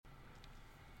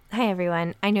Hi,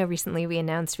 everyone. I know recently we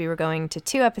announced we were going to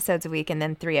 2 episodes a week and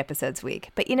then 3 episodes a week.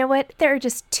 But you know what? There are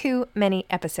just too many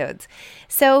episodes.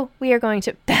 So we are going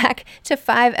back to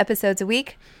 5 episodes a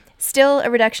week. Still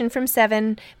a reduction from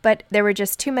 7, but there were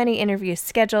just too many interviews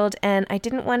scheduled, and I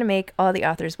didn't want to make all the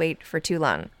authors wait for too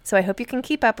long. So I hope you can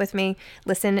keep up with me.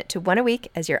 Listen to 1 a week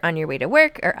as you're on your way to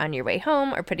work or on your way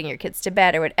home or putting your kids to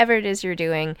bed or whatever it is you're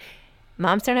doing.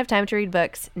 Moms Don't Have Time to Read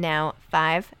Books, now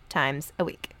 5 times a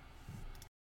week.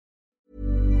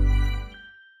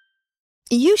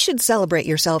 You should celebrate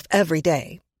yourself every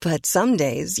day, but some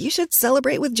days you should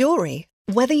celebrate with jewelry.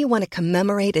 Whether you want to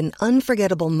commemorate an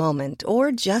unforgettable moment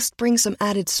or just bring some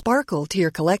added sparkle to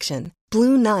your collection,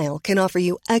 Blue Nile can offer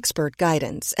you expert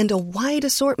guidance and a wide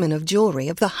assortment of jewelry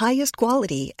of the highest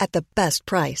quality at the best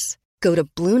price. Go to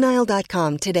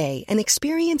BlueNile.com today and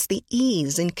experience the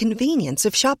ease and convenience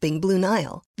of shopping Blue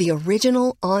Nile, the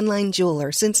original online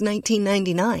jeweler since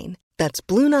 1999. That's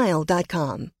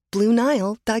BlueNile.com.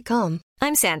 BlueNile.com.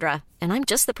 I'm Sandra, and I'm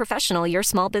just the professional your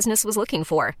small business was looking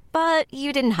for. But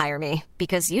you didn't hire me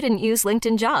because you didn't use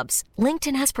LinkedIn Jobs.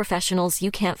 LinkedIn has professionals you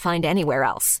can't find anywhere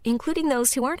else, including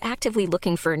those who aren't actively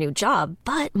looking for a new job,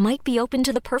 but might be open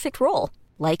to the perfect role,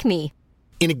 like me.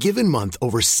 In a given month,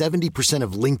 over 70%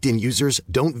 of LinkedIn users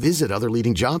don't visit other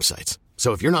leading job sites.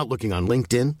 So if you're not looking on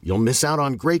LinkedIn, you'll miss out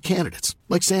on great candidates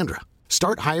like Sandra.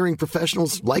 Start hiring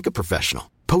professionals like a professional.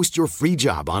 Post your free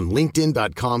job on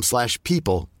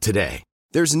linkedin.com/people today.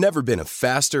 There's never been a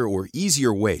faster or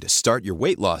easier way to start your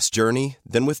weight loss journey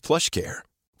than with PlushCare.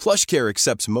 PlushCare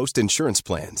accepts most insurance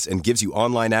plans and gives you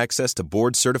online access to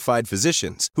board-certified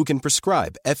physicians who can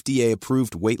prescribe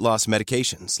FDA-approved weight loss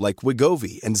medications like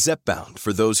Wegovy and Zepbound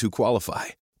for those who qualify.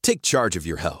 Take charge of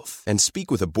your health and speak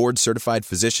with a board-certified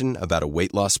physician about a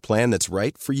weight loss plan that's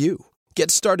right for you.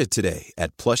 Get started today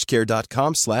at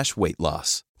plushcare.com/weight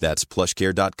loss. That's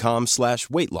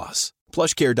plushcare.com/weight loss.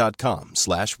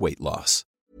 plushcare.com/weight loss.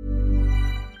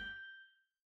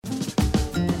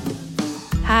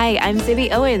 Hi, I'm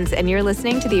Zibby Owens, and you're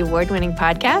listening to the award-winning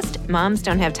podcast, Moms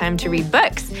Don't Have Time to Read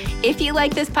Books. If you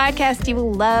like this podcast, you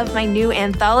will love my new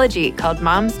anthology called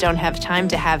Moms Don't Have Time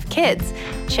to Have Kids.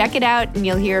 Check it out, and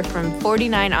you'll hear from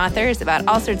 49 authors about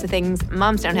all sorts of things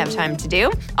moms don't have time to do.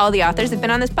 All the authors have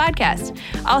been on this podcast.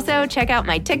 Also, check out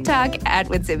my TikTok,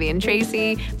 @with Zibby and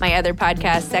Tracy, my other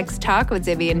podcast, Sex Talk with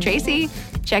Zibby and Tracy.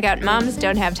 Check out Moms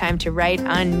Don't Have Time to Write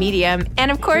on Medium. And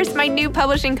of course, my new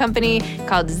publishing company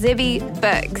called Zibby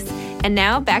Books. And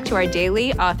now back to our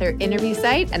daily author interview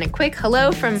site and a quick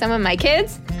hello from some of my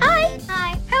kids. Hi.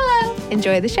 Hi. Hello.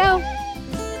 Enjoy the show.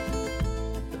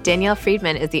 Danielle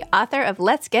Friedman is the author of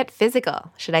Let's Get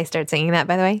Physical. Should I start singing that,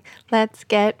 by the way? Let's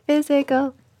get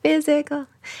physical, physical.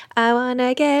 I want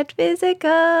to get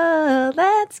physical.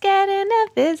 Let's get into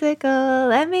physical.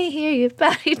 Let me hear your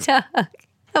body talk.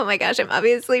 Oh my gosh, I'm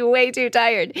obviously way too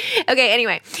tired. Okay,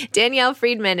 anyway, Danielle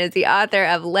Friedman is the author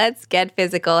of Let's Get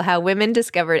Physical, How Women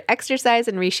Discovered Exercise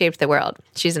and Reshaped the World.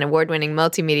 She's an award-winning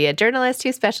multimedia journalist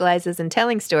who specializes in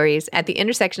telling stories at the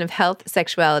intersection of health,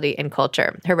 sexuality, and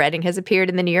culture. Her writing has appeared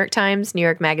in the New York Times, New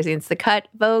York Magazine's The Cut,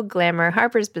 Vogue, Glamour,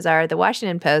 Harper's Bazaar, The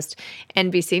Washington Post,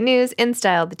 NBC News,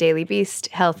 InStyle, The Daily Beast,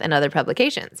 Health, and other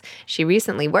publications. She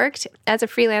recently worked as a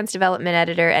freelance development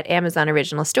editor at Amazon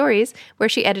Original Stories, where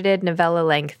she edited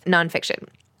novella-length nonfiction.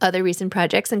 Other recent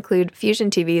projects include Fusion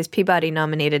TV's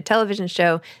Peabody-nominated television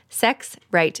show Sex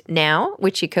Right Now,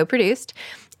 which she co-produced,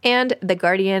 and The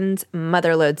Guardian's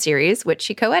Motherlode series, which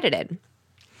she co-edited.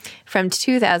 From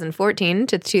 2014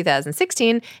 to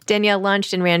 2016, Danielle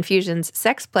launched and ran Fusion's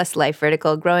Sex Plus Life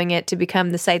vertical, growing it to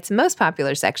become the site's most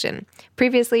popular section.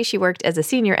 Previously, she worked as a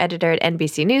senior editor at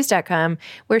NBCNews.com,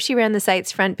 where she ran the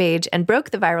site's front page and broke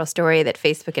the viral story that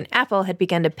Facebook and Apple had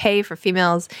begun to pay for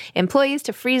females employees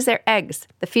to freeze their eggs.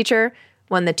 The feature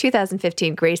won the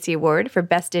 2015 Gracie Award for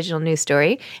Best Digital News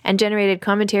Story, and generated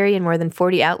commentary in more than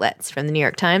 40 outlets, from The New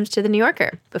York Times to The New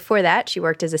Yorker. Before that, she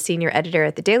worked as a senior editor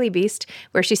at The Daily Beast,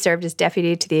 where she served as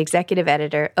deputy to the executive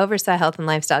editor, oversaw health and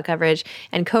lifestyle coverage,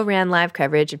 and co-ran live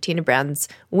coverage of Tina Brown's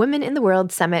Women in the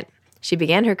World Summit. She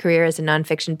began her career as a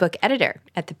nonfiction book editor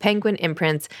at the Penguin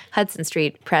Imprints, Hudson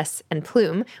Street Press, and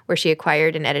Plume, where she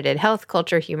acquired and edited health,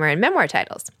 culture, humor, and memoir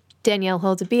titles. Danielle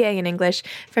holds a BA in English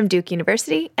from Duke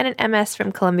University and an MS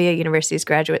from Columbia University's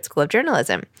Graduate School of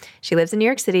Journalism. She lives in New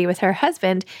York City with her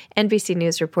husband, NBC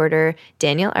News reporter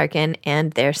Daniel Arkin,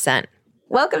 and their son.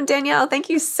 Welcome, Danielle. Thank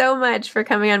you so much for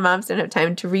coming on Moms Don't Have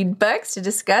Time to Read Books to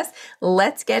discuss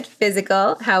Let's Get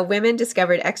Physical, How Women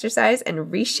Discovered Exercise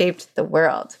and Reshaped the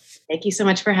World. Thank you so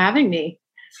much for having me.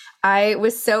 I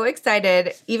was so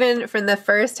excited, even from the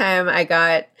first time I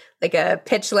got like a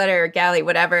pitch letter or galley,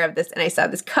 whatever of this. And I saw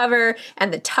this cover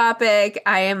and the topic.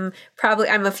 I'm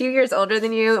a few years older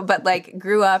than you, but like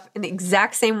grew up in the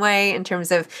exact same way in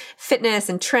terms of fitness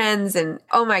and trends. And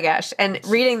oh my gosh. And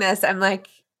reading this, I'm like,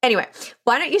 anyway,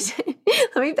 why don't you,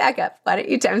 let me back up. Why don't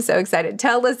you, I'm so excited.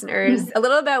 Tell listeners a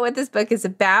little about what this book is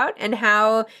about and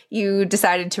how you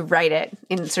decided to write it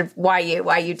and sort of why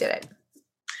you did it.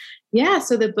 Yeah,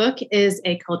 so the book is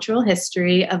a cultural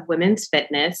history of women's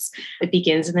fitness. It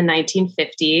begins in the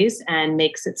 1950s and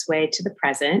makes its way to the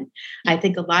present. I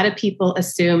think a lot of people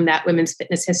assume that women's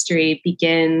fitness history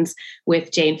begins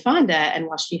with Jane Fonda, and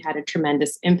while she had a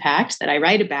tremendous impact that I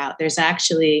write about, there's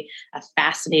actually a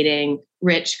fascinating,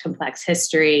 rich, complex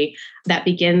history that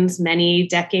begins many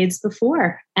decades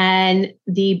before. And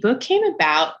the book came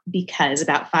about because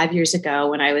about 5 years ago,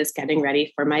 when I was getting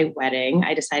ready for my wedding,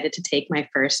 I decided to take my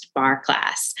first barre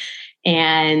class.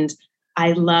 And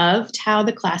I loved how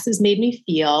the classes made me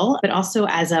feel, but also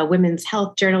as a women's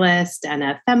health journalist and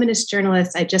a feminist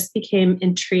journalist, I just became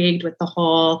intrigued with the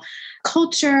whole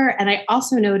culture. And I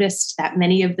also noticed that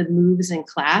many of the moves in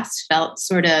class felt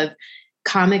sort of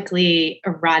comically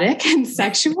erotic and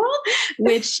sexual,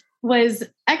 which was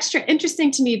extra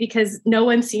interesting to me because no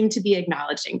one seemed to be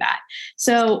acknowledging that.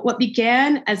 So what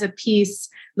began as a piece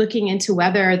looking into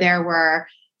whether there were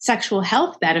sexual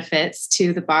health benefits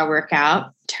to the barre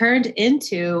workout turned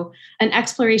into an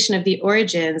exploration of the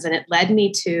origins. And it led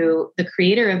me to the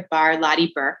creator of barre,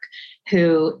 Lottie Burke,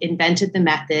 who invented the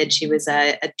method. She was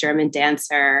a German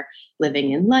dancer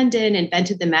living in London,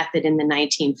 invented the method in the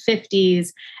 1950s.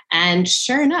 And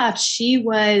sure enough, she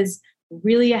was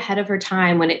really ahead of her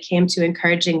time when it came to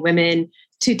encouraging women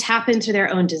to tap into their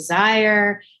own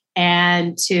desire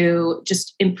and to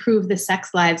just improve the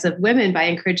sex lives of women by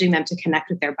encouraging them to connect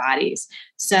with their bodies.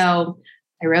 So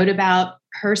I wrote about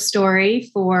her story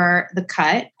for The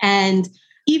Cut. And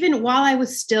even while I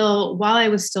was still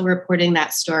reporting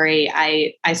that story,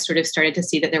 I sort of started to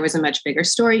see that there was a much bigger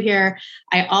story here.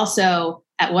 I also,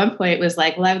 at one point, was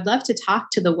like, well, I would love to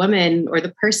talk to the woman or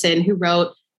the person who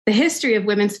wrote the history of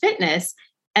women's fitness.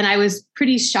 And I was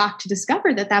pretty shocked to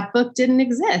discover that that book didn't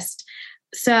exist.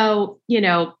 So,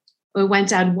 we went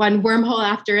down one wormhole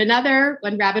after another,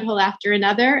 one rabbit hole after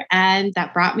another, and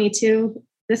that brought me to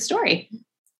this story.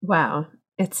 Wow.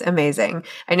 It's amazing.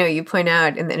 I know you point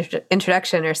out in the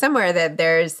introduction or somewhere that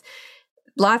there's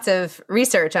lots of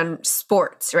research on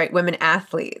sports, right? Women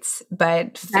athletes,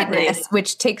 but fitness,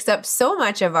 which takes up so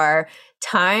much of our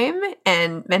time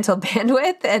and mental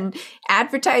bandwidth and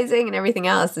advertising and everything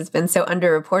else has been so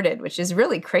underreported, which is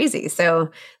really crazy.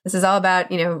 So this is all about,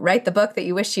 write the book that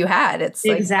you wish you had. It's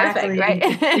like perfect, right?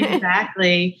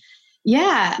 Exactly.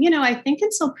 Yeah. I think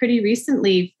until pretty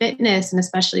recently, fitness and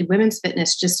especially women's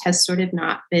fitness just has sort of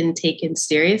not been taken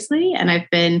seriously. And I've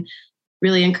been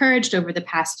really encouraged over the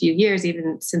past few years,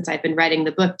 even since I've been writing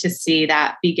the book, to see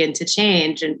that begin to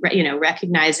change and,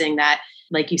 recognizing that,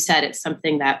 like you said, it's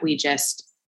something that we just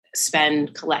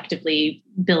spend collectively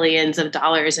billions of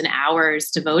dollars and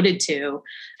hours devoted to.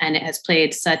 And it has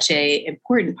played such an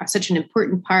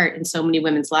important part in so many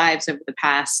women's lives over the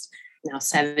past now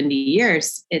 70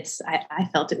 years. I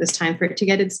felt it was time for it to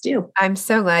get its due. I'm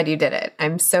so glad you did it.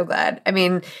 I'm so glad. I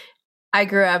mean, I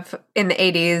grew up in the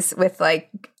 80s with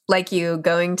like you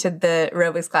going to the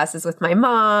aerobics classes with my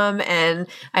mom. And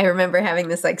I remember having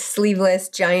this like sleeveless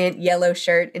giant yellow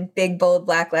shirt in big bold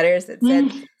black letters that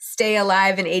said, stay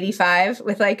alive in 85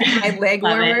 with like my leg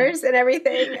warmers and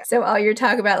everything. So all your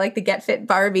talk about like the Get Fit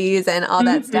Barbies and all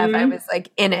that stuff, I was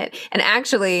like in it. And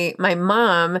actually my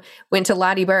mom went to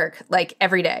Lottie Burke like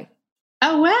every day.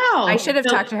 Oh, wow. I should have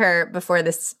talked to her before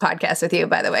this podcast with you,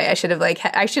 by the way. I should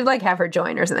have her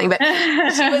join or something. But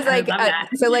she was like,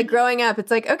 so like growing up, it's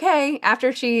like, okay,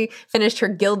 after she finished her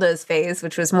Gilda's phase,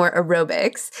 which was more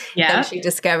aerobics, then she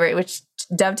discovered, which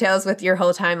dovetails with your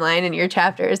whole timeline and your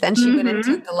chapters. Then she went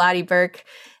into the Lottie Burke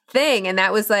thing. And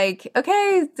that was like,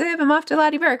 okay, I'm off to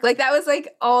Lottie Burke. Like that was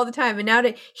like all the time. And now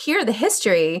to hear the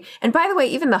history, and by the way,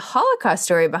 even the Holocaust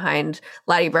story behind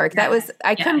Lottie Burke, that was,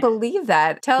 I couldn't believe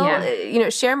that.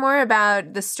 Share more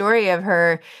about the story of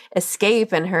her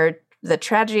escape and the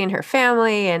tragedy in her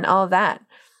family and all of that.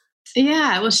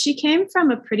 Yeah, well, she came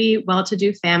from a pretty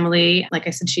well-to-do family. Like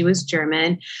I said, she was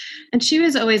German, and she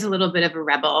was always a little bit of a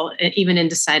rebel, even in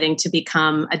deciding to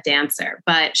become a dancer.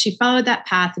 But she followed that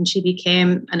path, and she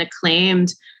became an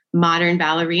acclaimed modern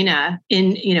ballerina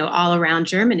in, all around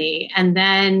Germany. And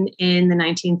then in the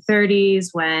 1930s,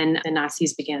 when the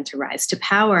Nazis began to rise to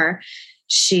power,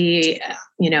 she,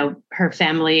 her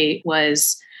family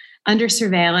was under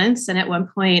surveillance. And at one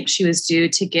point, she was due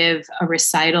to give a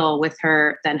recital with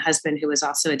her then husband, who was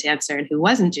also a dancer and who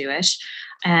wasn't Jewish.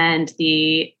 And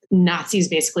the Nazis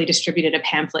basically distributed a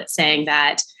pamphlet saying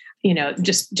that,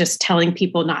 just telling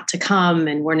people not to come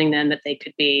and warning them that they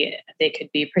could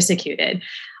be persecuted.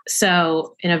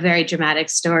 So in a very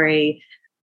dramatic story,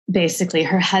 basically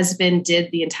her husband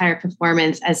did the entire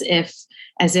performance as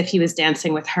if he was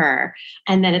dancing with her.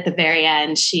 And then at the very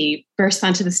end, she burst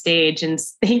onto the stage and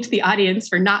thanked the audience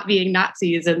for not being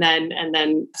Nazis. And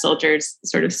then soldiers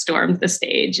sort of stormed the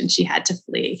stage and she had to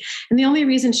flee. And the only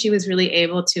reason she was really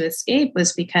able to escape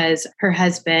was because her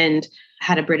husband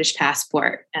had a British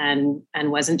passport and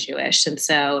wasn't Jewish. And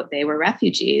so they were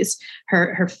refugees.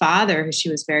 Her father, who she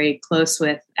was very close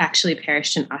with, actually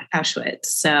perished in Auschwitz.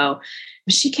 So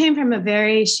she came from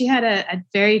she had a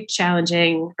very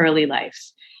challenging early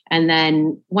life. And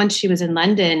then once she was in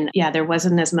London, there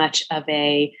wasn't as much of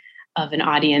an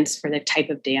audience for the type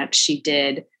of dance she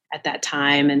did at that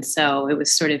time. And so it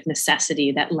was sort of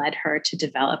necessity that led her to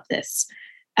develop this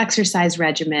exercise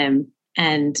regimen.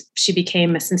 And she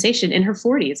became a sensation in her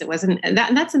 40s. It wasn't that,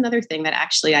 and that's another thing that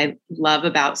actually I love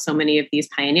about so many of these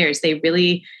pioneers. They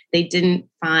didn't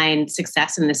find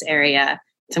success in this area.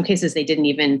 In some cases, they didn't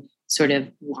even sort of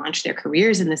launch their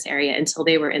careers in this area until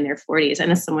they were in their 40s.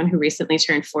 And as someone who recently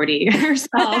turned 40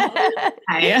 herself,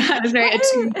 I was very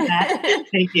attuned to that.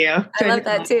 Thank you. I love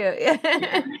that too.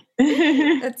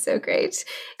 That's so great.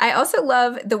 I also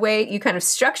love the way you kind of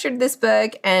structured this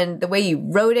book and the way you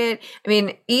wrote it. I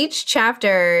mean, each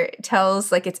chapter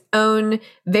tells like its own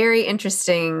very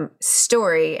interesting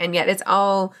story, and yet it's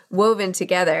all woven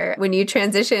together. When you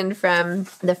transitioned from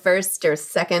the first or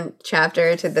second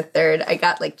chapter to the third, I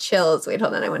got like chills. Wait,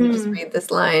 hold on. I want to just read this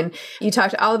line. You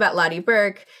talked all about Lottie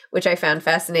Burke, which I found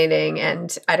fascinating.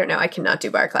 And I don't know, I cannot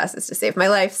do bar classes to save my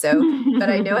life. So, but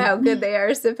I know how good they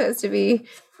are supposed to be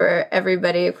for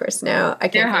everybody. Of course, now I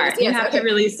can't. They're hard. You have to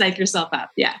really psych yourself up.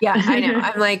 Yeah. Yeah, I know.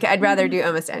 I'm like, I'd rather do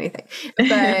almost anything.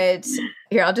 But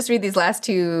here, I'll just read these last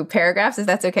two paragraphs, if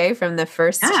that's okay, from the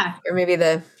first, or maybe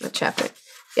the chapter.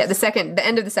 Yeah, the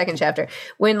end of the second chapter.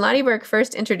 When Lottie Burke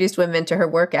first introduced women to her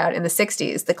workout in the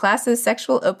 60s, the class's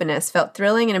sexual openness felt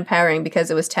thrilling and empowering because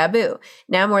it was taboo.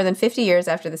 Now, more than 50 years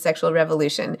after the sexual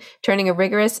revolution, turning a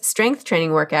rigorous strength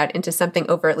training workout into something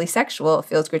overtly sexual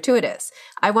feels gratuitous.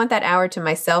 I want that hour to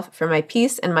myself for my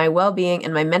peace and my well-being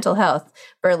and my mental health,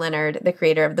 Burr Leonard, the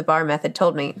creator of the bar method,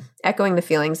 told me, echoing the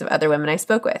feelings of other women I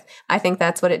spoke with. I think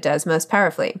that's what it does most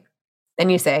powerfully. Then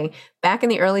you say, back in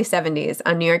the early 70s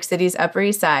on New York City's Upper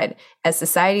East Side, as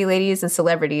society ladies and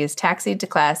celebrities taxied to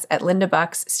class at Linda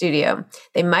Bach's studio,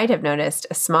 they might have noticed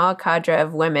a small cadre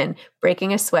of women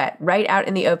breaking a sweat right out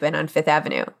in the open on Fifth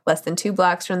Avenue, less than 2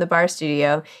 blocks from the bar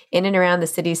studio, in and around the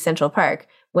city's Central Park.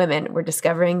 Women were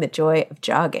discovering the joy of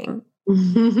jogging.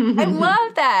 I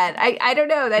love that. I don't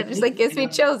know. That just like gives me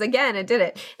chills. Again, I did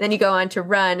it. And then you go on to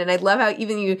run. And I love how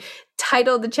even you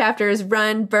titled the chapters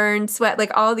Run, Burn, Sweat,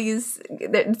 like all these.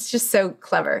 It's just so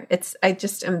clever. I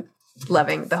just am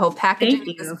loving the whole packaging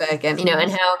of this book and,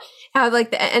 and how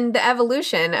like the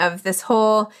evolution of this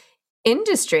whole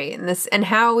industry and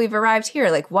how we've arrived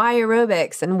here, like why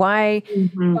aerobics and why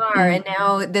bar, and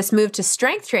now this move to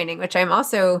strength training, which I'm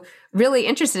also really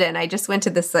interested in. I just went to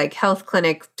this like health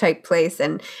clinic type place,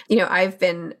 and I've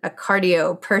been a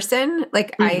cardio person,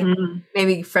 like I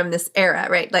maybe from this era,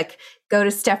 right? Like go to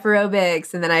step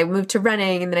aerobics, and then I moved to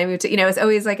running, and then I moved to it's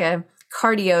always like a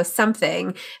cardio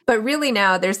something. But really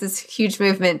now there's this huge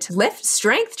movement to lift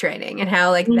strength training and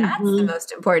how like that's the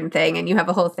most important thing. And you have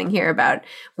a whole thing here about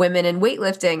women and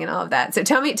weightlifting and all of that. So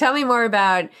tell me more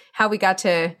about how we got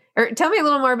to, or tell me a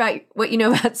little more about what you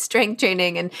know about strength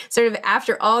training and sort of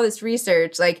after all this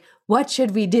research, like what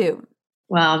should we do?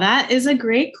 Well, that is a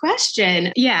great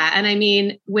question. Yeah. And I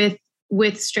mean, with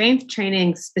strength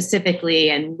training specifically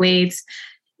and weights,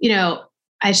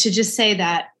 I should just say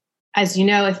that, as you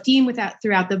know, a theme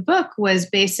throughout the book was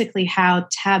basically how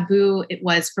taboo it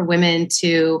was for women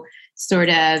to sort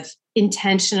of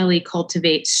intentionally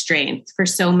cultivate strength for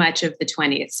so much of the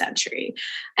 20th century.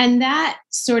 And that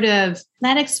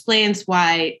explains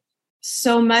why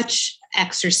so much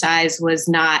exercise was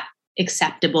not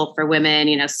acceptable for women.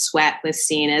 Sweat was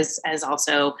seen as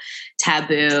also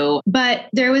taboo, but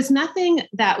there was nothing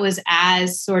that was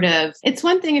as sort of, it's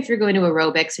one thing if you're going to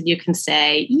aerobics and you can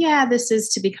say, yeah, this is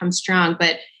to become strong,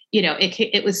 but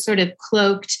it was sort of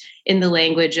cloaked in the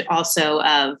language also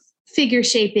of figure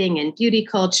shaping and beauty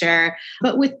culture.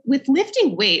 But with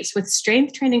lifting weights, with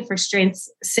strength training for strength's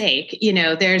sake,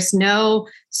 there's nowhere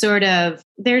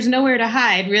to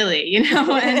hide really,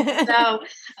 And so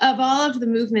of all of the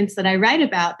movements that I write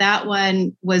about, that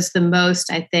one was the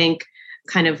most, I think,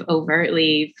 kind of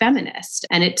overtly feminist.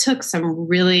 And it took some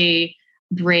really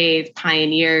brave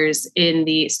pioneers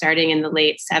starting in the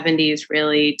late 70s,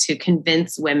 really, to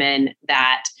convince women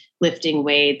that lifting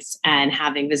weights and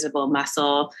having visible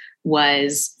muscle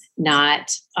was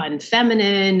not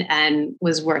unfeminine and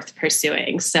was worth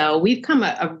pursuing. So we've come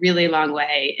a really long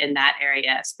way in that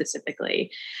area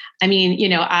specifically. I mean,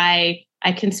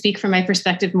 I can speak from my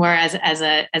perspective more as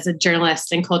a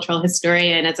journalist and cultural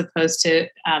historian, as opposed to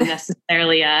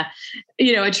necessarily a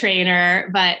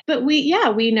trainer. But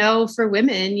we know for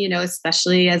women,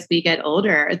 especially as we get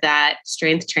older, that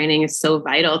strength training is so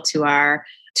vital to our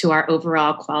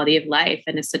overall quality of life,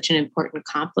 and is such an important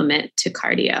complement to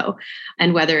cardio.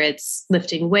 And whether it's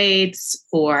lifting weights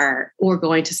or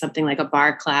going to something like a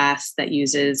bar class that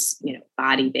uses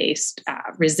body-based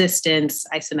resistance,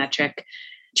 isometric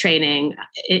training,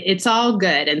 it's all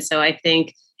good. And so I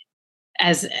think,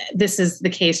 as this is the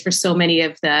case for so many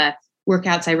of the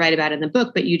workouts I write about in the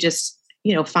book, but you just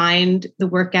find the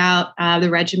workout, the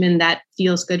regimen that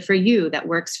feels good for you, that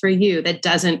works for you, that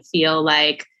doesn't feel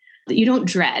like that you don't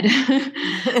dread.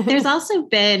 There's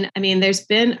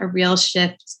been a real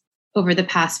shift over the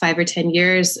past 5 or 10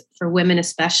 years for women,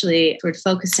 especially, toward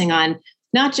focusing on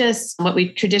not just what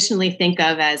we traditionally think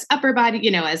of as upper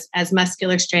body, as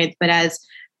muscular strength, but as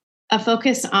a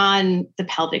focus on the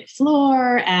pelvic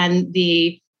floor and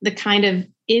the kind of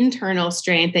internal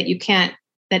strength that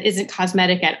isn't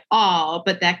cosmetic at all,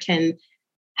 but that can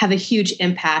have a huge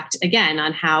impact, again,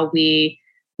 on how we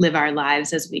live our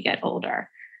lives as we get older.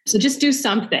 So just do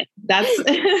something.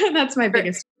 That's my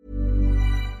biggest.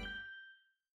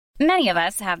 Many of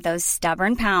us have those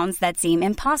stubborn pounds that seem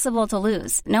impossible to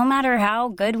lose, no matter how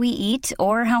good we eat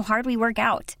or how hard we work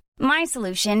out. My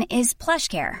solution is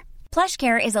PlushCare.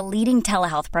 PlushCare is a leading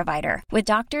telehealth provider with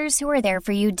doctors who are there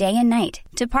for you day and night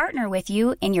to partner with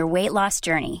you in your weight loss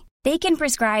journey. They can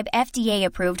prescribe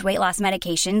FDA-approved weight loss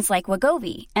medications like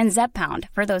Wegovy and Zepbound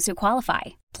for those who qualify.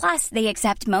 Plus, they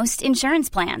accept most insurance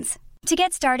plans. To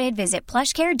get started, visit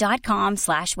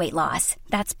plushcare.com/weightloss.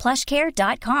 That's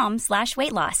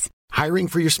plushcare.com/weightloss. Hiring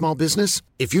for your small business?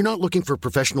 If you're not looking for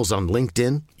professionals on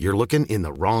LinkedIn, you're looking in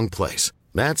the wrong place.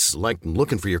 That's like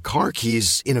looking for your car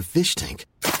keys in a fish tank.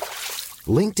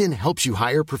 LinkedIn helps you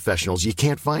hire professionals you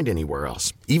can't find anywhere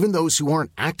else, even those who aren't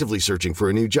actively searching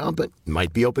for a new job but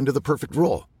might be open to the perfect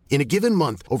role. In a given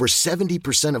month, over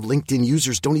 70% of LinkedIn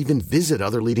users don't even visit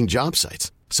other leading job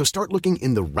sites. So start looking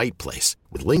in the right place.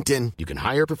 With LinkedIn, you can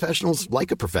hire professionals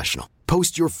like a professional.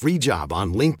 Post your free job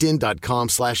on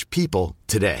linkedin.com/people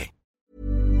today.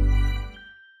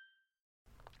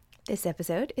 This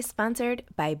episode is sponsored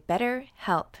by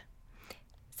BetterHelp.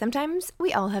 Sometimes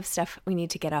we all have stuff we need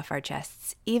to get off our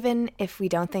chests. Even if we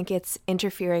don't think it's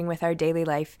interfering with our daily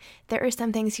life, there are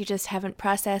some things you just haven't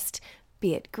processed,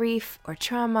 be it grief or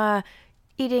trauma,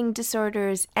 eating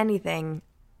disorders, anything.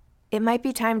 It might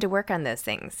be time to work on those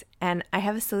things, and I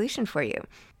have a solution for you.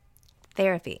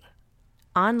 Therapy.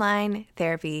 Online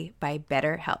therapy by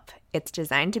BetterHelp. It's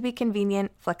designed to be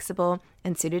convenient, flexible,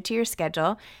 and suited to your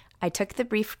schedule. I took the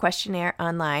brief questionnaire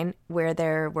online where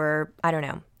there were,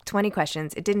 20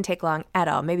 questions. It didn't take long at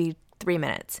all, maybe 3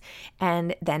 minutes.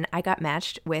 And then I got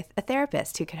matched with a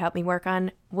therapist who could help me work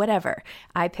on whatever.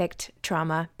 I picked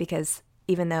trauma because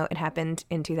even though it happened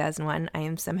in 2001, I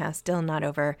am somehow still not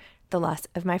over the loss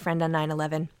of my friend on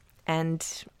 9/11. And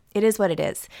it is what it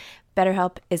is.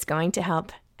 BetterHelp is going to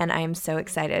help. And I am so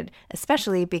excited,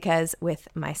 especially because with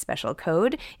my special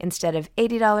code, instead of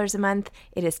 $80 a month,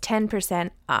 it is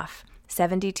 10% off,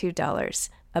 $72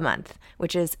 a month,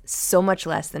 which is so much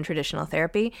less than traditional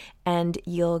therapy. And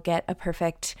you'll get a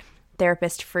perfect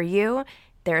therapist for you.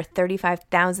 There are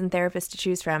 35,000 therapists to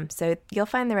choose from, so you'll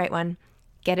find the right one.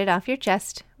 Get it off your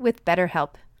chest with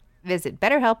BetterHelp. Visit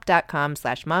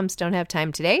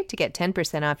betterhelp.com/momsdon'thavetime today to get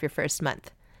 10% off your first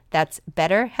month. That's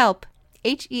BetterHelp,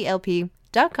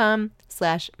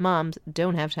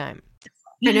 HELP.com/momsdon'thavetime.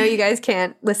 I know you guys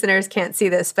listeners can't see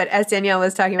this, but as Danielle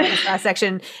was talking about this last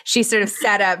section, she sort of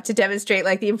sat up to demonstrate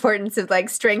the importance of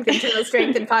strength, internal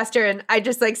strength and posture. And I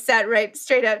just sat right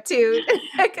straight up too,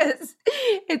 because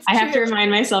it's I have to remind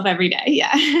myself every day.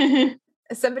 Yeah.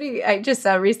 Somebody I just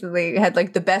saw recently had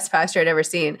the best posture I'd ever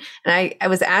seen. And I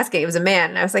was asking, it was a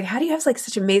man, and I was like, how do you have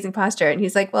such amazing posture? And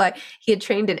he's like, well, he had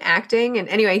trained in acting. And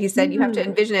anyway, he said, you have to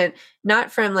envision it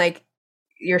not from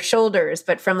your shoulders,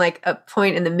 but from like a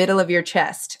point in the middle of your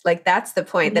chest. Like that's the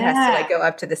point that has to like go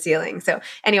up to the ceiling. So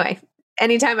anyway,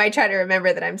 anytime I try to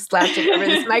remember that I'm slouching over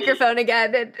this microphone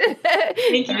again.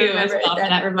 Thank you as well for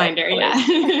that reminder.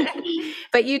 Yeah.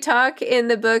 But you talk in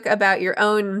the book about your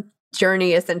own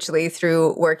journey essentially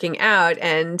through working out,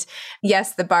 and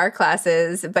yes, the bar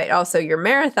classes, but also your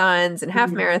marathons and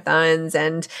half marathons,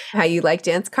 and how you like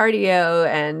dance cardio,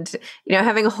 and, you know,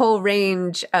 having a whole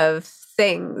range of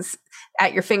things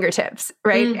at your fingertips.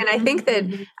 Right. And I think that,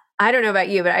 I don't know about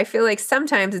you, but I feel like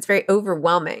sometimes it's very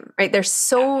overwhelming, right? There's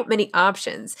so many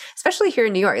options, especially here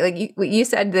in New York. Like you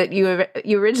said that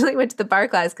you originally went to the bar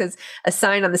class because a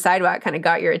sign on the sidewalk kind of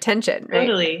got your attention, right?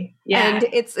 Totally. Yeah. And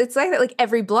it's like that, like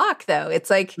every block though. It's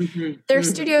like there's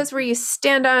studios where you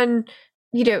stand on,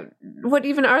 you know, what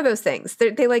even are those things?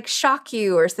 They like shock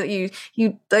you, or so you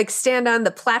like stand on the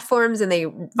platforms and they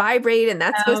vibrate, and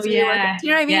that's supposed to be working. Do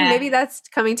you know what I mean? Yeah. Maybe that's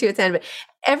coming to its end, but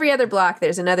every other block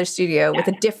there's another studio with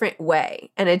a different way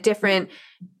and a different.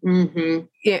 You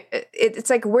know, it's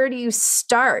like, where do you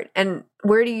start, and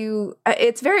where do you?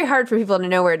 It's very hard for people to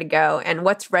know where to go and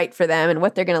what's right for them and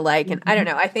what they're going to like. And I don't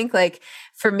know. I think like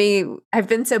for me, I've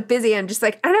been so busy. I'm just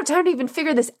like, I don't have time to even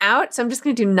figure this out, so I'm just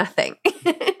going to do nothing.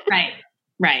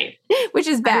 Right. Which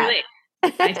is bad.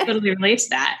 I totally relate to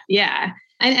that. Yeah.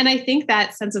 And I think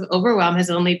that sense of overwhelm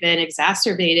has only been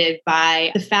exacerbated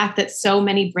by the fact that so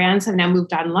many brands have now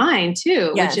moved online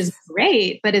too, which is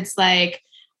great. But it's like,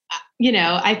 you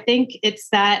know, I think it's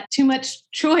that too much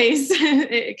choice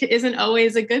isn't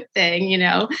always a good thing, you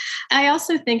know. I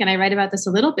also think, and I write about this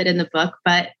a little bit in the book,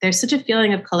 but there's such a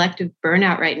feeling of collective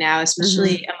burnout right now,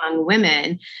 especially among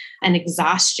women, and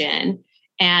exhaustion.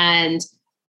 And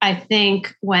I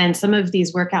think when some of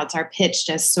these workouts are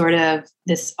pitched as sort of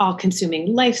this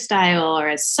all-consuming lifestyle or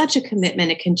as such a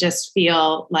commitment, it can just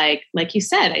feel like you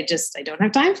said, I don't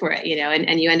have time for it, you know,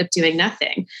 and you end up doing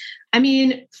nothing. I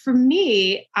mean, for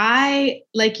me,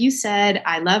 like you said,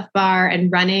 I love bar,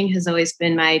 and running has always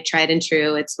been my tried and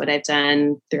true. It's what I've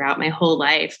done throughout my whole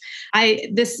life.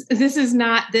 This is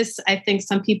not this. I think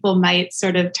some people might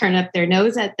sort of turn up their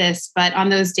nose at this, but on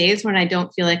those days when I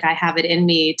don't feel like I have it in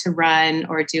me to run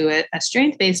or do a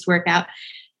strength-based workout,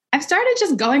 I've started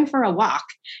just going for a walk.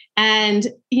 And,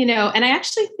 you know, and I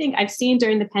actually think I've seen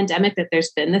during the pandemic that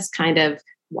there's been this kind of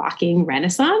walking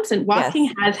renaissance, and walking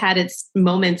has had its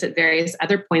moments at various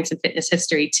other points in fitness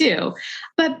history too.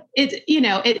 But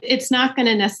it's not going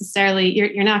to necessarily,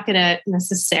 you're not going to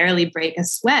necessarily break a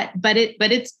sweat, but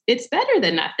it's better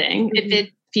than nothing if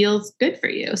it feels good for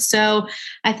you. So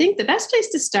I think the best place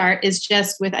to start is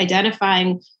just with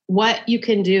identifying what you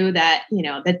can do that, you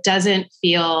know, that doesn't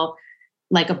feel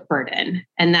like a burden,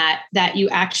 and that you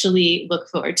actually look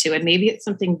forward to. And maybe it's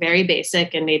something very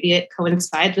basic, and maybe it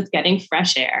coincides with getting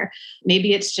fresh air.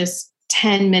 Maybe it's just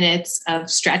 10 minutes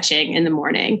of stretching in the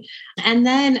morning. And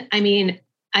then, I mean,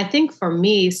 I think for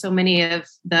me, so many of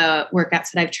the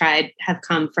workouts that I've tried have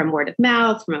come from word of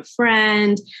mouth, from a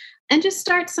friend, and just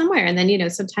start somewhere. And then, you know,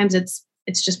 sometimes it's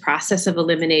just process of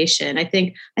elimination. I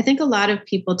think a lot of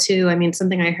people too, I mean,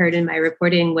 something I heard in my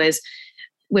reporting was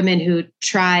women who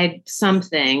tried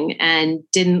something and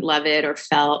didn't love it, or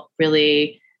felt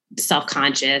really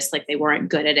self-conscious, like they weren't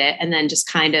good at it, and then just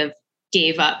kind of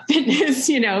gave up fitness,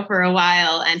 you know, for a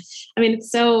while. And I mean,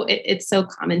 it's so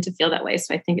common to feel that way.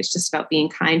 So I think it's just about being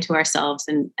kind to ourselves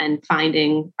and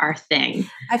finding our thing.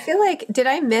 I feel like, did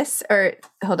I miss, or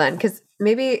hold on, because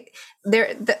maybe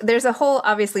there's a whole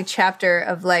obviously chapter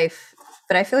of life,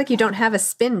 but I feel like you don't have a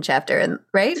spin chapter,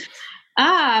 right?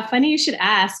 Funny you should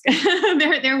ask.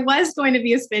 There was going to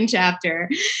be a spin chapter.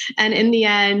 And in the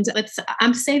end,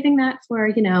 I'm saving that for,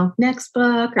 you know, next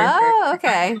book.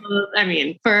 Okay. I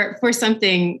mean, for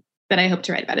something that I hope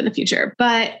to write about in the future.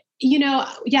 But, you know,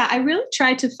 yeah, I really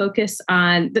tried to focus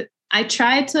on the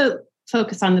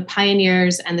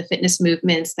pioneers and the fitness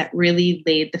movements that really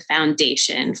laid the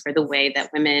foundation for the way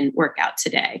that women work out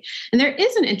today. And there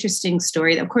is an interesting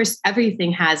story. Of course,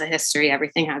 everything has a history,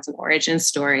 everything has an origin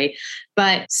story,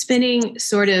 but spinning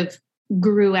sort of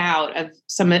grew out of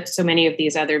so many of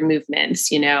these other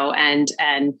movements, you know, and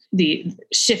the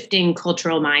shifting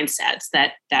cultural mindsets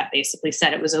that basically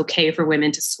said it was okay for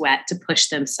women to sweat, to push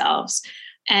themselves.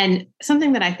 And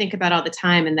something that I think about all the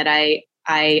time, and that I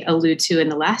allude to in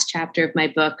the last chapter of my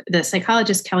book, the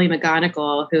psychologist Kelly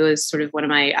McGonigal, who is sort of one of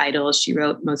my idols, she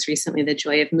wrote most recently The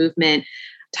Joy of Movement,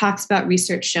 talks about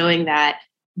research showing that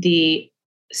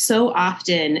so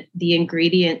often the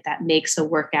ingredient that makes a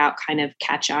workout kind of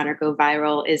catch on or go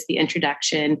viral is the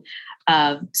introduction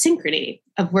of synchrony,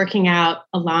 of working out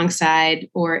alongside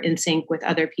or in sync with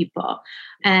other people.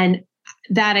 And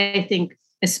that, I think,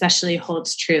 especially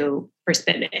holds true for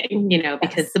spinning,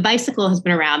 because the bicycle has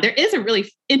been around. There is a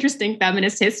really interesting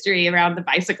feminist history around the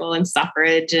bicycle and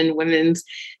suffrage and women's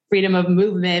freedom of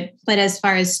movement. But as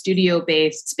far as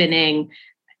studio-based spinning,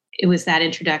 it was that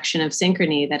introduction of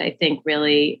synchrony that I think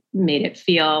really made it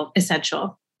feel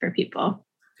essential for people.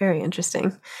 Very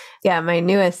interesting. Yeah, my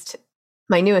newest,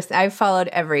 I've followed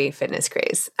every fitness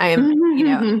craze. I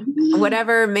am,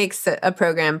 whatever makes a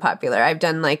program popular. I've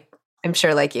done I'm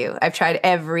sure like you, I've tried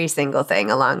every single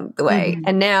thing along the way.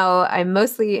 And now I'm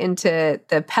mostly into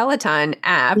the Peloton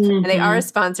app. And they are a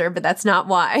sponsor, but that's not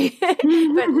why. But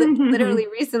literally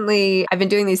recently, I've been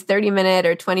doing these 30-minute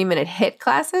or 20-minute HIIT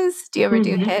classes. Do you ever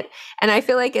do HIIT? And I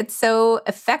feel like it's so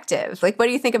effective. What do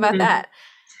you think about that?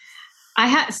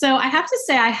 So I have to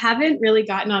say, I haven't really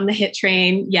gotten on the HIIT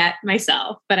train yet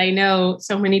myself, but I know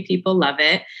so many people love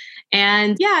it.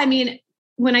 And yeah, I mean,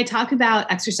 when I talk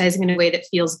about exercising in a way that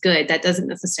feels good, that doesn't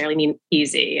necessarily mean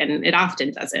easy. And it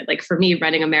often doesn't. For me,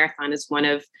 running a marathon is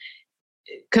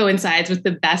coincides with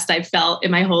the best I've felt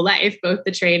in my whole life, both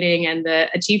the training and the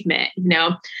achievement,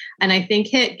 And I think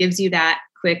HIIT gives you that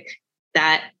quick,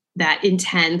 that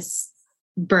intense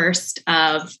burst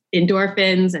of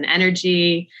endorphins and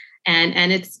energy.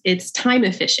 And it's time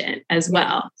efficient as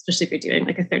well, especially if you're doing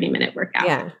a 30-minute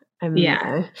workout.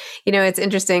 Yeah. It's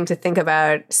interesting to think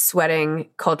about sweating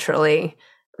culturally,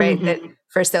 right? That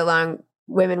for so long,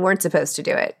 women weren't supposed to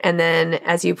do it. And then,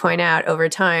 as you point out, over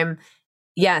time,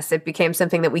 yes, it became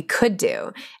something that we could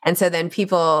do. And so then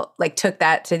people took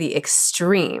that to the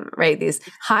extreme, right? These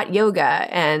hot yoga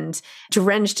and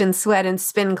drenched in sweat and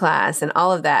spin class and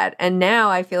all of that. And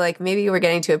now I feel like maybe we're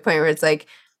getting to a point where it's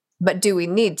but do we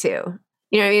need to?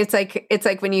 It's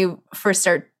like when you first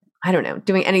start, I don't know,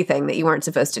 doing anything that you weren't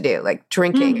supposed to do, like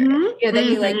drinking, or, then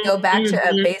you go back to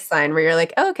a baseline where you're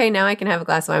oh, okay, now I can have a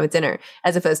glass of wine with dinner,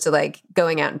 as opposed to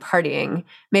going out and partying.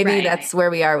 Maybe that's where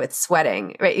we are with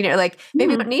sweating, right? Maybe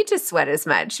we don't need to sweat as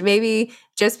much. Maybe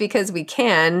just because we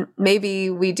can, maybe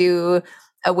we do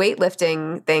a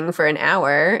weightlifting thing for an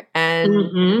hour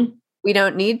and we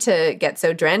don't need to get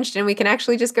so drenched, and we can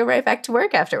actually just go right back to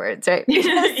work afterwards, right?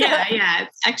 Yeah.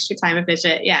 It's extra time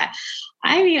efficient. Yeah.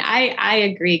 I mean, I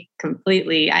agree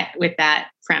completely with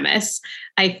that premise.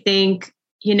 I think,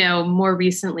 more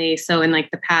recently, so in the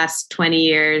past 20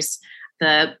 years,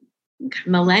 the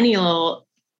millennial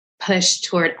push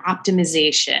toward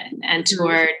optimization and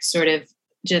toward sort of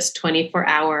just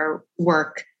 24-hour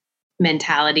work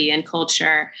mentality and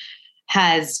culture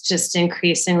has just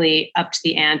increasingly upped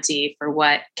the ante for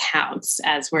what counts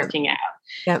as working out.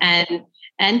 Yep.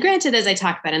 And granted, as I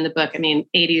talk about in the book, I mean,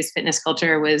 80s fitness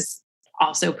culture was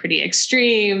also pretty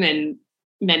extreme, and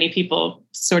many people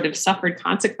sort of suffered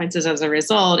consequences as a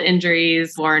result,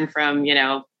 injuries born from,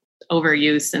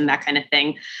 overuse and that kind of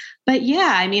thing. But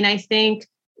yeah, I mean, I think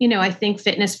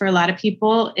fitness for a lot of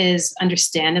people is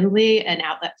understandably an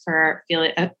outlet for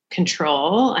feeling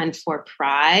control and for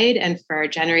pride and for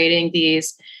generating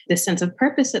this sense of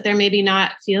purpose that they're maybe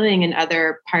not feeling in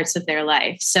other parts of their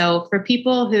life. So for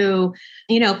people who,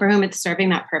 for whom it's serving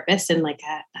that purpose in a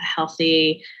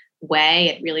healthy way,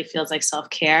 it really feels like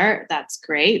self-care. That's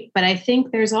great. But I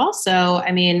think there's also,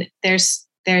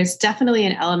 there's definitely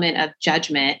an element of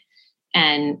judgment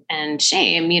and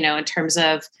shame, in terms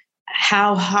of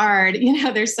how hard,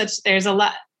 there's a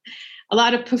lot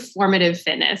of performative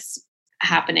fitness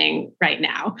happening right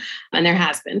now. And there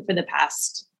has been for the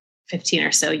past 15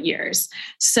 or so years.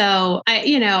 So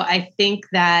I think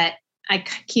that I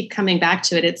keep coming back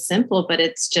to it. It's simple, but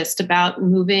it's just about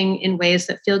moving in ways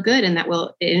that feel good and that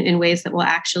will, in ways that will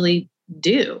actually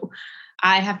do.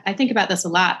 I think about this a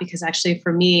lot because actually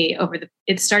for me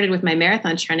it started with my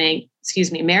marathon training,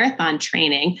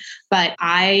 but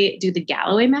I do the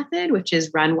Galloway method, which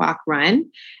is run, walk, run.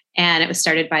 And it was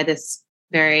started by this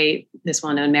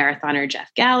well-known marathoner,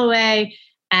 Jeff Galloway.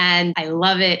 And I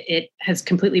love it. It has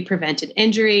completely prevented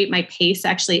injury. My pace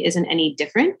actually isn't any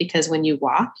different because when you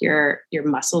walk, your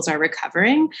muscles are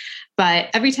recovering. But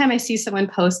every time I see someone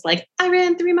post I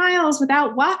ran 3 miles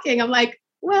without walking, I'm like,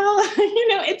 well,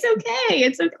 it's okay.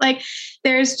 It's okay.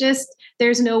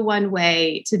 There's no one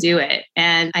way to do it.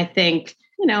 And I think,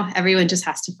 everyone just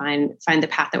has to find the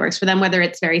path that works for them, whether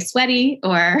it's very sweaty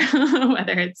or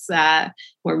whether it's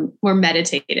more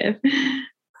meditative.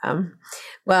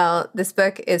 Well, this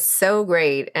book is so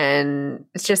great. And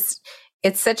it's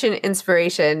such an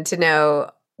inspiration to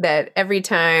know that every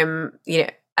time,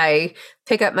 I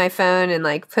pick up my phone and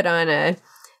put on I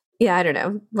don't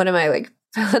know, what am I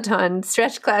Peloton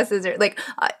stretch classes or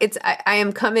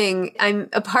I'm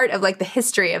a part of the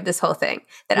history of this whole thing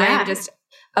that I am just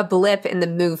a blip in the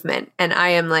movement, and I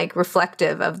am like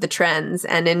reflective of the trends.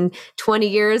 And in 20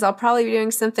 years, I'll probably be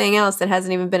doing something else that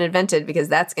hasn't even been invented because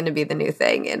that's going to be the new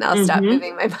thing. And I'll stop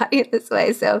moving my body this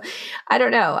way. So I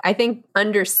don't know. I think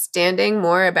understanding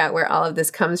more about where all of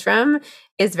this comes from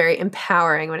is very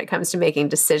empowering when it comes to making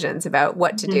decisions about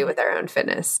what to do with our own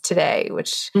fitness today,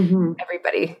 which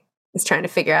everybody is trying to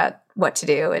figure out what to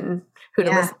do and who to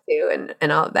listen to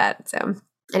and all of that. So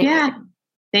anyway. Yeah.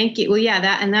 Thank you. Well, yeah,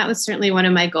 that was certainly one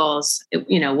of my goals,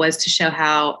 was to show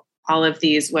how all of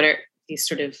these, what are these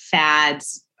sort of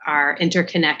fads are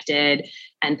interconnected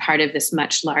and part of this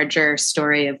much larger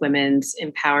story of women's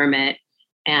empowerment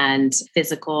and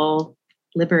physical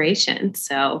liberation.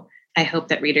 So I hope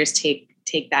that readers take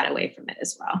that away from it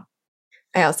as well.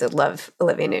 I also love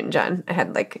Olivia Newton-John. I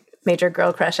had like major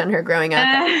girl crush on her growing up.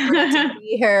 I wanted to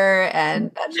be her,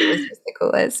 and that she was just the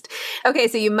coolest. Okay,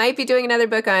 so you might be doing another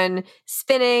book on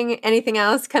spinning. Anything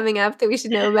else coming up that we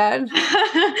should know about?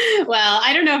 Well,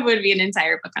 I don't know if it would be an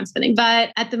entire book on spinning,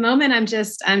 but at the moment, I'm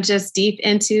just deep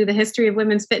into the history of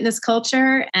women's fitness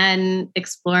culture and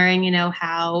exploring,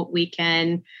 how we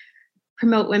can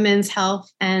promote women's health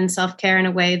and self-care in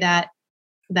a way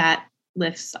that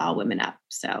lifts all women up.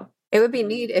 So it would be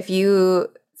neat if you,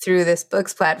 through this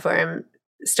books platform,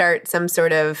 start some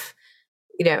sort of,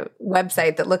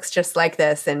 website that looks just like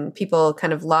this and people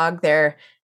kind of log their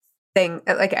thing.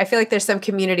 Like, I feel like there's some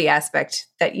community aspect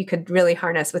that you could really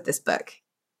harness with this book.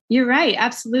 You're right.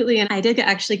 Absolutely. And I did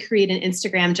actually create an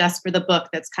Instagram just for the book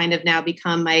that's kind of now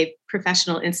become my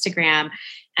professional Instagram.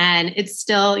 And it's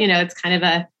still, it's kind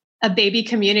of a baby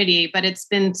community, but it's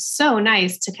been so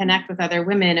nice to connect with other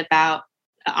women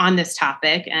on this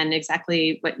topic. And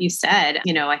exactly what you said,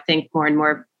 I think more and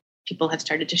more people have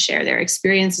started to share their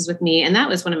experiences with me. And that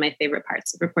was one of my favorite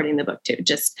parts of reporting the book too,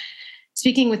 just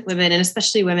speaking with women, and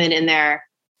especially women in their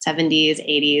 70s,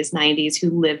 80s, 90s,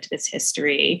 who lived this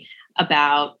history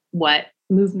about what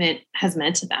movement has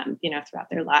meant to them, throughout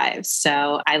their lives.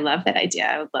 So I love that idea.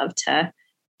 I would love to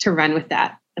run with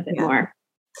that a bit more.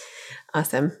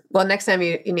 Awesome. Well, next time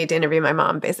you need to interview my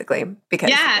mom, basically,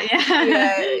 because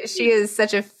she is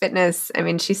such a fitness. I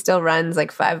mean, she still runs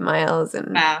like 5 miles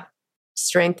and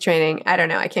strength training. I don't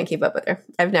know. I can't keep up with her.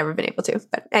 I've never been able to.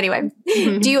 But anyway,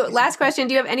 last question,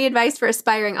 do you have any advice for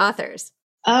aspiring authors?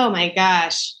 Oh my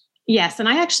gosh. Yes. And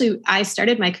I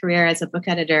started my career as a book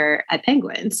editor at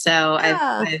Penguin. So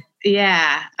I've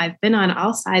been on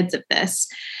all sides of this.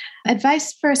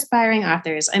 Advice for aspiring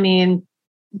authors. I mean,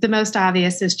 the most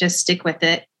obvious is just stick with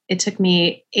it. It took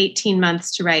me 18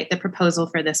 months to write the proposal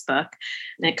for this book,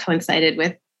 and it coincided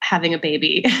with having a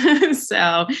baby.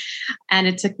 And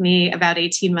it took me about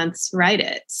 18 months to write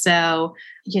it. So,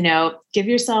 give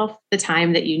yourself the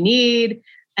time that you need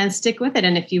and stick with it.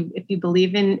 And if you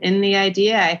believe in the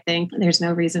idea, I think there's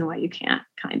no reason why you can't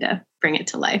kind of bring it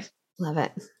to life. Love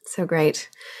it. So great.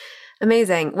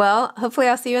 Amazing. Well, hopefully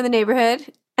I'll see you in the neighborhood.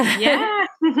 Yeah.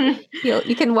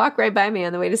 You can walk right by me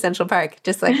on the way to Central Park.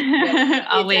 Just like,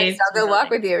 I'll wait. I'll go walk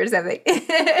with you or something.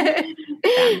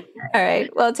 All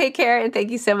right. Well, take care. And thank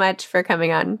you so much for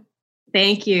coming on.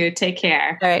 Thank you. Take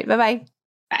care. All right. Bye-bye.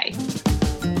 Bye.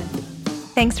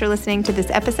 Thanks for listening to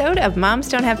this episode of Moms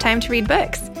Don't Have Time to Read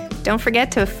Books. Don't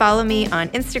forget to follow me on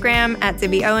Instagram at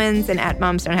Zibby Owens and at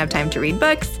Moms Don't Have Time to Read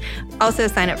Books. Also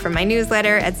sign up for my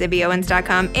newsletter at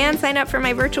zibbyowens.com and sign up for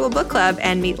my virtual book club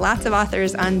and meet lots of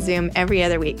authors on Zoom every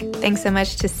other week. Thanks so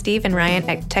much to Steve and Ryan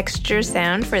at Texture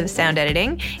Sound for the sound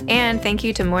editing. And thank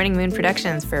you to Morning Moon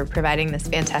Productions for providing this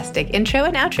fantastic intro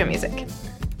and outro music.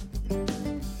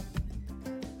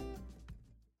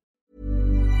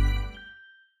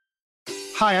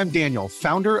 Hi, I'm Danielle,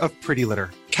 founder of Pretty Litter.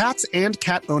 Cats and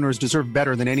cat owners deserve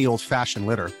better than any old-fashioned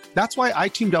litter. That's why I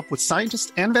teamed up with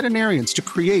scientists and veterinarians to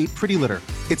create Pretty Litter.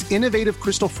 Its innovative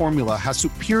crystal formula has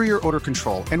superior odor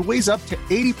control and weighs up to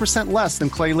 80% less than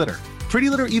clay litter. Pretty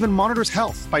Litter even monitors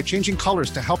health by changing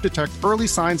colors to help detect early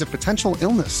signs of potential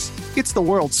illness. It's the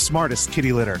world's smartest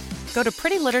kitty litter. Go to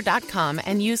prettylitter.com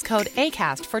and use code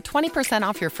ACAST for 20%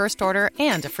 off your first order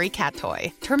and a free cat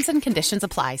toy. Terms and conditions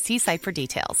apply. See site for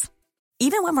details.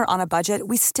 Even when we're on a budget,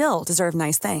 we still deserve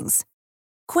nice things.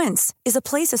 Quince is a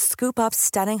place to scoop up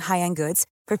stunning high-end goods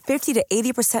for 50 to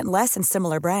 80% less than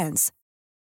similar brands.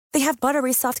 They have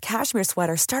buttery soft cashmere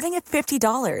sweaters starting at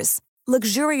 $50,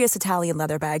 luxurious Italian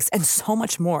leather bags, and so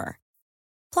much more.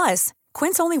 Plus,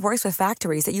 Quince only works with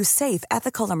factories that use safe,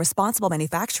 ethical, and responsible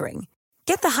manufacturing.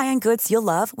 Get the high-end goods you'll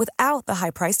love without the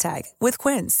high price tag with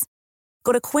Quince.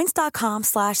 Go to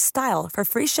quince.com/style for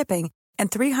free shipping and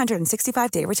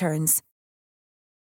 365-day returns.